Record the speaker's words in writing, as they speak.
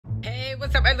Hey,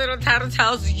 what's up, my little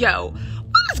tattletales? Yo,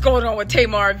 what's going on with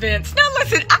Tamar and Vince? Now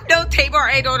listen, I know Tamar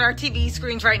ain't on our TV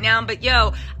screens right now, but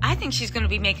yo, I think she's going to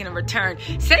be making a return.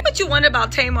 Say what you want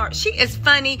about Tamar. She is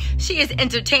funny, she is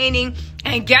entertaining,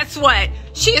 and guess what?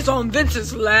 She is on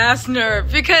Vincent's last nerve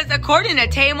because according to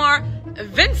Tamar,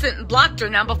 Vincent blocked her.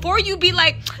 Now, before you be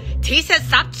like, T said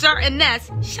stop starting mess.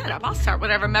 Shut up, I'll start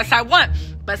whatever mess I want.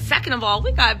 But second of all,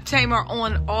 we got Tamar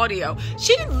on audio.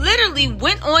 She literally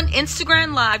went on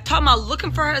Instagram Live talking about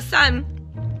looking for her son,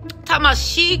 talking about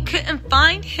she couldn't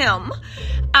find him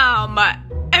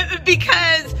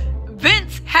because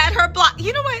Vince had her blocked.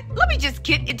 You know what? Let me just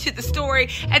get into the story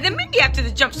and then maybe after the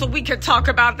jump so we can talk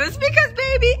about this because,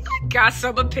 baby, I got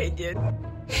some opinion.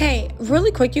 Hey,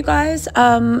 really quick, you guys.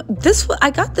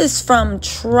 I got this from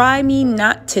Try Me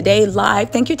Not Today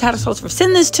Live. Thank you, Tattletales, for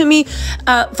sending this to me.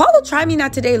 Follow Try Me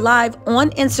Not Today Live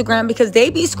on Instagram because they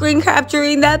be screen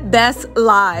capturing the best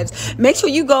lives. Make sure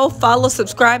you go follow,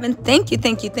 subscribe, and thank you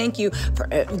for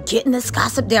getting this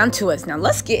gossip down to us. Now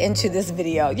let's get into this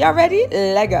video. Y'all ready?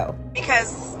 Let go.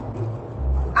 Because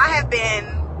I have been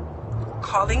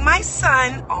calling my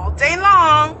son all day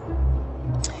long.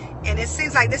 And it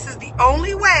seems like this is the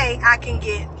only way I can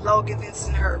get Logan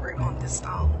Vincent Herbert on this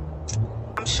phone.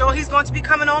 I'm sure he's going to be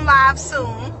coming on live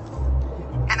soon.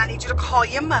 And I need you to call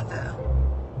your mother.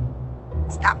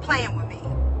 Stop playing with me.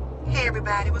 Hey,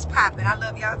 everybody, what's poppin'? I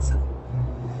love y'all, too.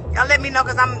 Y'all let me know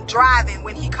because I'm driving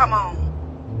when he come on.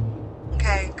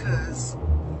 Okay, because...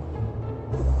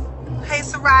 Hey,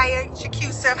 Soraya, it's your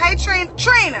cute self. Hey,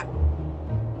 Trina.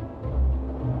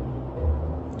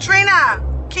 Trina,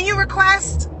 can you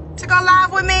request to go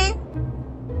live with me?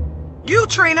 You,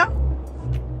 Trina.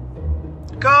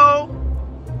 Go.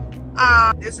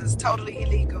 This is totally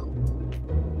illegal.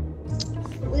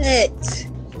 What?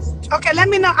 Okay, let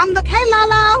me know. Hey,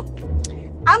 Lalo.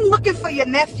 I'm looking for your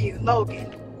nephew,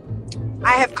 Logan.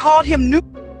 I have called him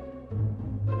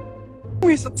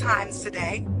numerous times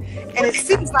today, and it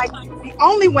seems like the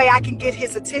only way I can get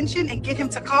his attention and get him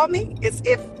to call me is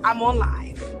if I'm on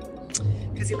live,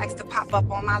 because he likes to pop up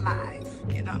on my live.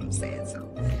 You know what I'm saying? So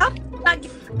How did I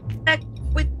get back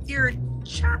with your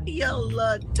child? Yeah,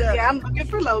 I'm looking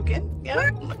for Logan. Yeah,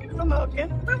 I'm looking for Logan.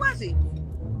 Where was he?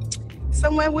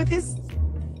 Somewhere with his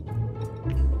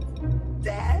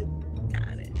dad.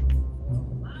 Got it.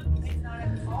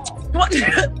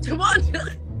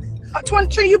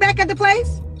 Trina, you back at the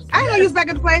place? I didn't know you was back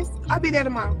at the place. I'll be there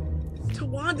tomorrow.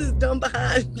 Tawanda's done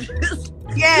behind this.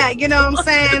 Yeah, you know what I'm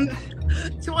saying?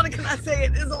 Tawanda, can I say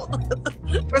it? It's all...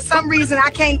 For some reason, I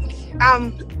can't,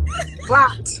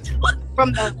 blocked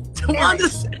from the Tawanda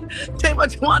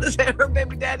said her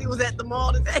baby daddy was at the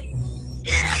mall today.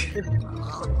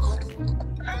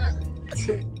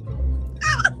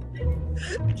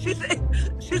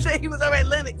 She said he was over at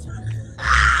Lennox.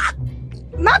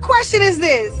 My question is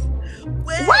this.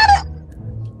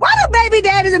 Why do baby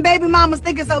daddies and baby mamas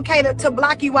think it's okay to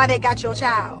block you while they got your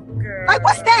child? Girl. Like,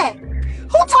 what's that?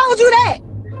 Who told you that?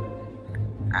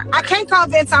 I can't call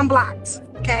Vince, I'm blocked.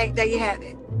 Okay, there you have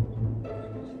it.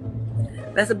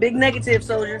 That's a big negative,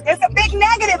 soldier. It's a big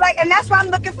negative, like, and that's why I'm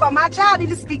looking for my child. I need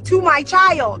to speak to my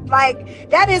child. Like,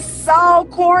 that is so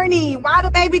corny. Why do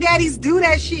baby daddies do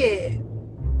that shit?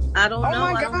 I don't know.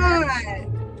 Oh my God.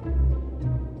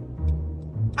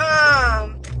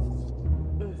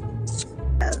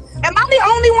 Am I the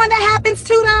only one that happens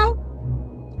to though?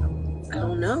 I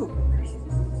don't know.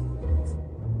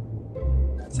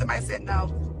 Somebody said no.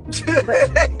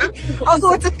 Oh,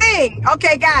 so it's a thing.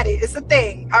 Okay, got it. It's a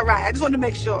thing. All right. I just wanted to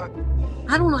make sure.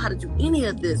 I don't know how to do any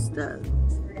of this stuff.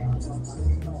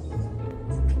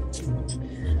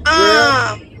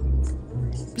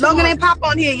 Logan ain't pop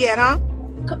on here yet, huh?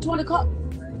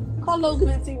 Call Logan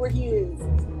and see where he is.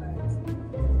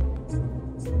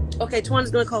 Okay,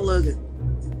 Twanda's gonna call Logan.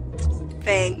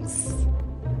 Thanks.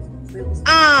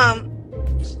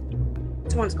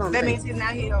 Twanda's calling. That means he's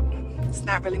not here. It's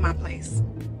not really my place.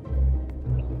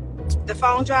 The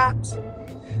phone dropped.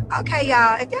 Okay,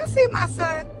 y'all. If y'all see my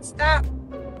son, stop.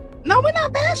 No, we're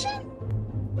not bashing.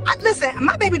 Listen,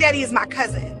 my baby daddy is my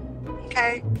cousin.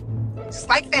 Okay? Just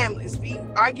like families. We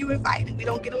argue and fight and we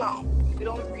don't get along. We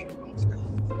don't agree on stuff.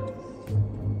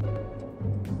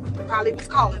 I probably was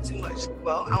calling too much.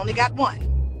 Well, I only got one.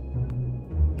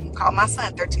 I call my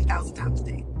son 13,000 times a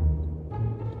day.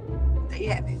 There you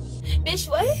have it. Bitch,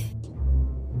 what?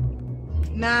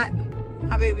 Not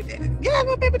my baby daddy. Yeah,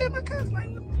 my baby daddy, my cousin.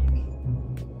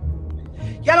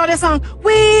 Y'all know that song?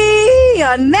 We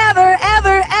are never,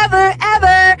 ever, ever,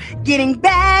 ever getting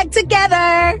back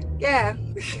together. Yeah.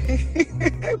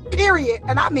 Period.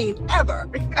 And I mean ever.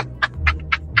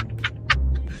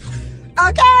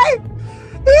 Okay?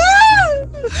 Woo!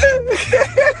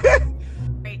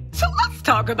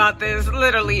 talk about this,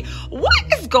 literally. What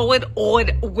is going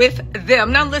on with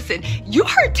them? Now listen, you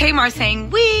heard Tamar saying,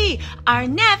 we are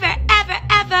never, ever,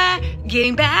 ever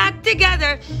getting back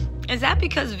together. Is that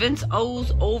because Vince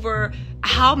owes over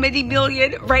how many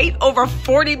million, right? Over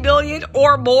 40 million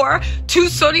or more to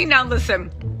Sony? Now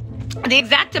listen, the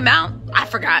exact amount, I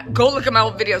forgot. Go look at my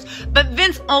old videos. But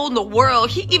Vince owned the world.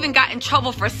 He even got in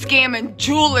trouble for scamming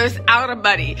jewelers out of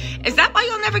money. Is that why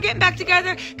y'all never getting back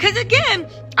together? Because again,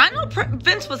 I know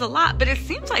Vince was a lot, but it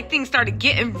seems like things started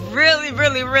getting really,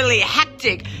 really, really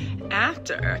hectic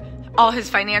after all his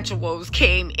financial woes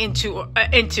came into.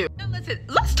 Now listen,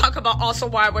 let's talk about also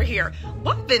why we're here.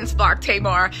 Why Vince blocked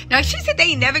Tamar? Now she said they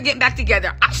ain't never getting back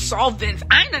together. I saw Vince.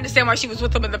 I didn't understand why she was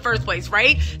with him in the first place,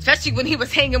 right? Especially when he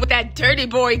was hanging with that dirty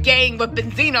boy gang with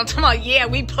Benzino. I'm talking about, yeah,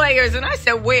 we players. And I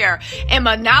said, where? In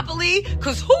Monopoly?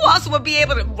 Because who else would be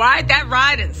able to ride that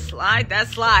ride and slide that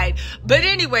slide? But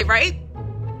anyway, right?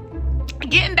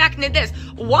 Getting back into this,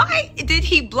 why did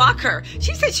he block her?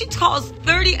 She said she calls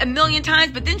 30 a million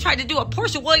times, but then tried to do a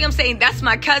Portia Williams saying, that's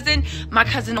my cousin. My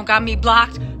cousin don't got me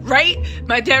blocked, right?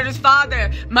 My daughter's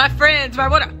father, my friends, my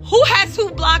whatever. Who has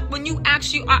who blocked when you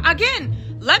actually are? Again,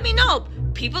 let me know.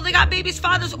 People that got babies'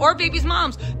 fathers or babies'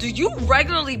 moms, do you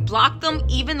regularly block them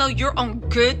even though you're on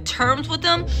good terms with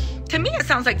them? To me, it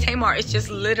sounds like Tamar is just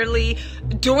literally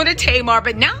doing a Tamar,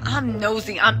 but now I'm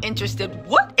nosy, I'm interested.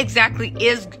 What exactly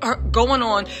is going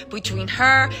on between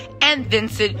her and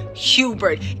Vincent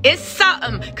Hubert? It's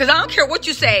something, because I don't care what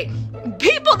you say.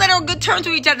 People that are on good terms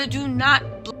with each other do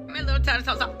not block. My little titles,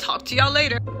 I'll talk to y'all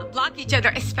later. Block each other,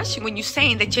 especially when you're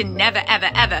saying that you're never, ever,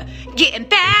 ever getting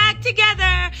back together.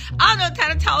 I don't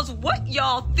know, Tattles, what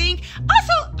y'all think.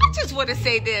 Also, I just want to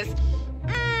say this.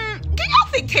 Do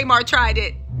y'all think Tamar tried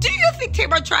it? Do you think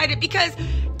Tamar tried it? Because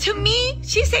to me,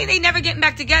 she's saying they never getting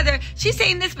back together. She's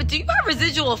saying this, but do you have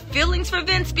residual feelings for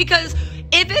Vince? Because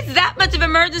if it's that much of an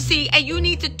emergency and you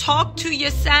need to talk to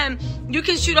your son, you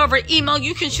can shoot over email,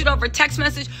 you can shoot over text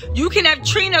message, you can have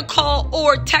Trina call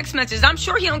or text message. I'm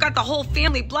sure he don't got the whole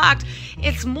family blocked.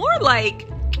 It's more like,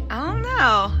 I don't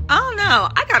know.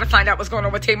 I gotta find out what's going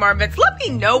on with Tamar and Vince. Let me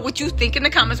know what you think in the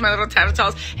comments, my little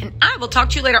Tattles, and I will talk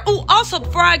to you later. Oh, also,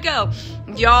 before I go,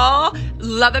 y'all,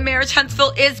 Love and Marriage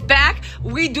Huntsville is back.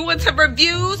 We doing some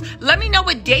reviews. Let me know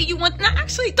what day you want. No,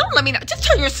 actually, don't let me know. Just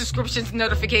turn your subscriptions and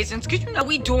notifications, because you know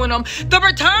we doing them. The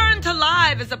return to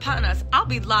live is upon us. I'll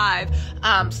be live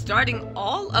starting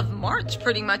all of March,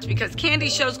 pretty much, because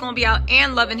Candy's show's going to be out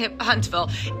and Love and Huntsville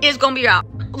is going to be out.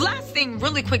 Last thing,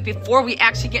 really quick, before we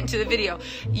actually get into the video,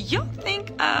 y'all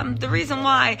think the reason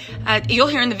why you'll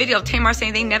hear in the video of Tamar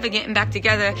saying they never getting back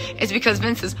together is because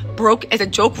Vince is broke as a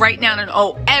joke right now and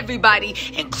everybody,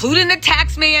 including the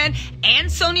tax man and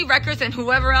Sony Records and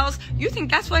whoever else? You think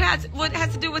that's what has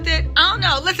to do with it? I don't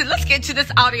know. Listen, let's get to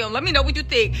this audio. Let me know what you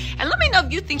think, and let me know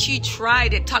if you think she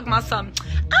tried it. Talking about something.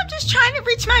 I'm just trying to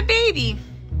reach my baby.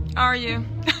 Are you?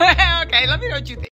 Okay, let me know what you think.